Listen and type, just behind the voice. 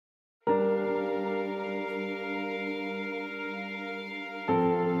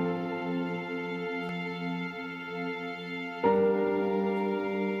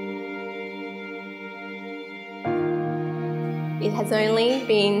It has only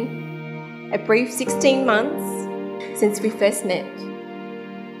been a brief 16 months since we first met,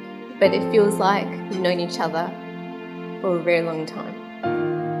 but it feels like we've known each other for a very long time.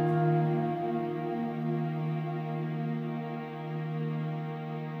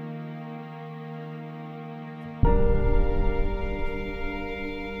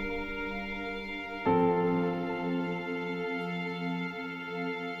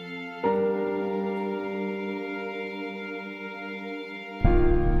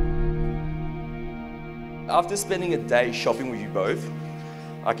 After spending a day shopping with you both,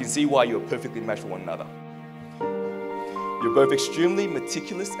 I can see why you're perfectly matched for one another. You're both extremely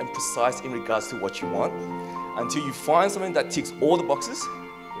meticulous and precise in regards to what you want. Until you find something that ticks all the boxes,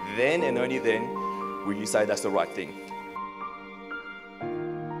 then and only then will you say that's the right thing.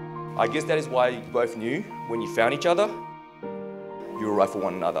 I guess that is why you both knew when you found each other, you were right for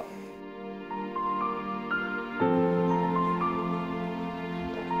one another.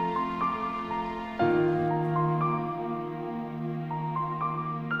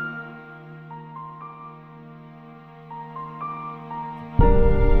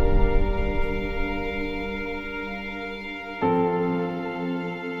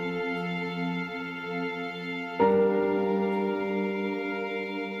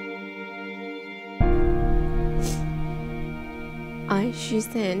 I,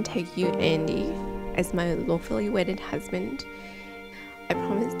 Suzanne, take you, Andy, as my lawfully wedded husband. I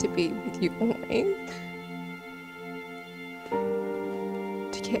promise to be with you always,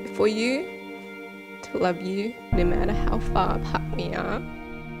 to care for you, to love you, no matter how far apart we are.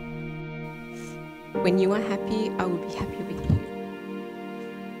 When you are happy, I will be happy with you.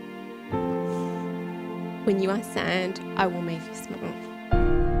 When you are sad, I will make you smile.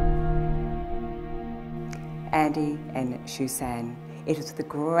 Andy and Suzanne, it is with the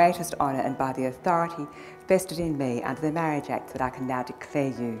greatest honour and by the authority vested in me under the Marriage Act that I can now declare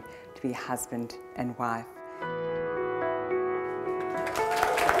you to be husband and wife.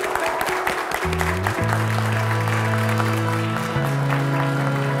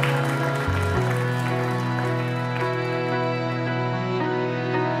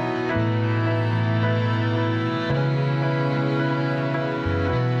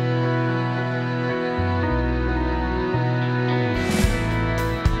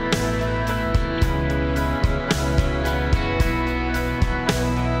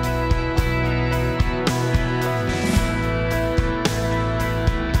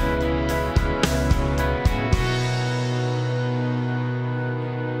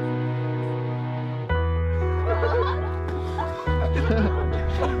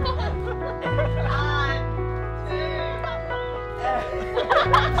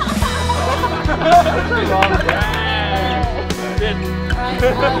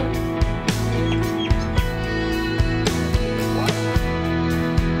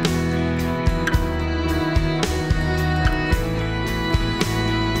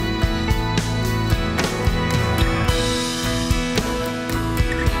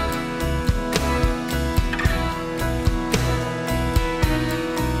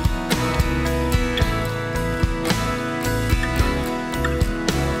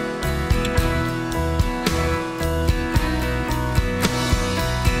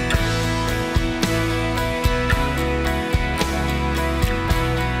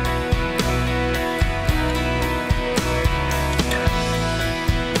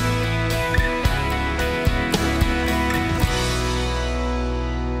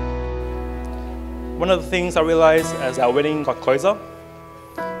 One of the things I realised as our wedding got closer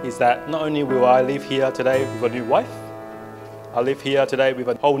is that not only will I live here today with a new wife, I live here today with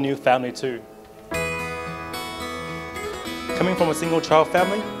a whole new family too. Coming from a single child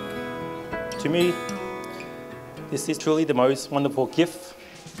family, to me, this is truly the most wonderful gift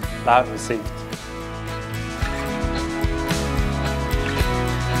that I've received.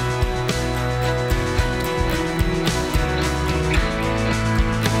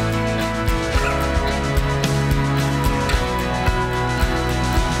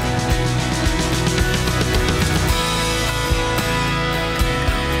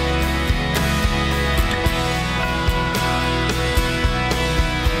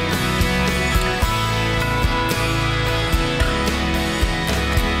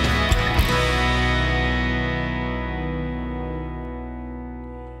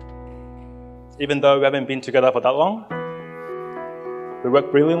 Even though we haven't been together for that long, we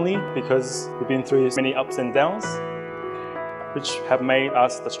work brilliantly because we've been through many ups and downs, which have made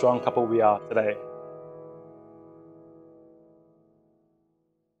us the strong couple we are today.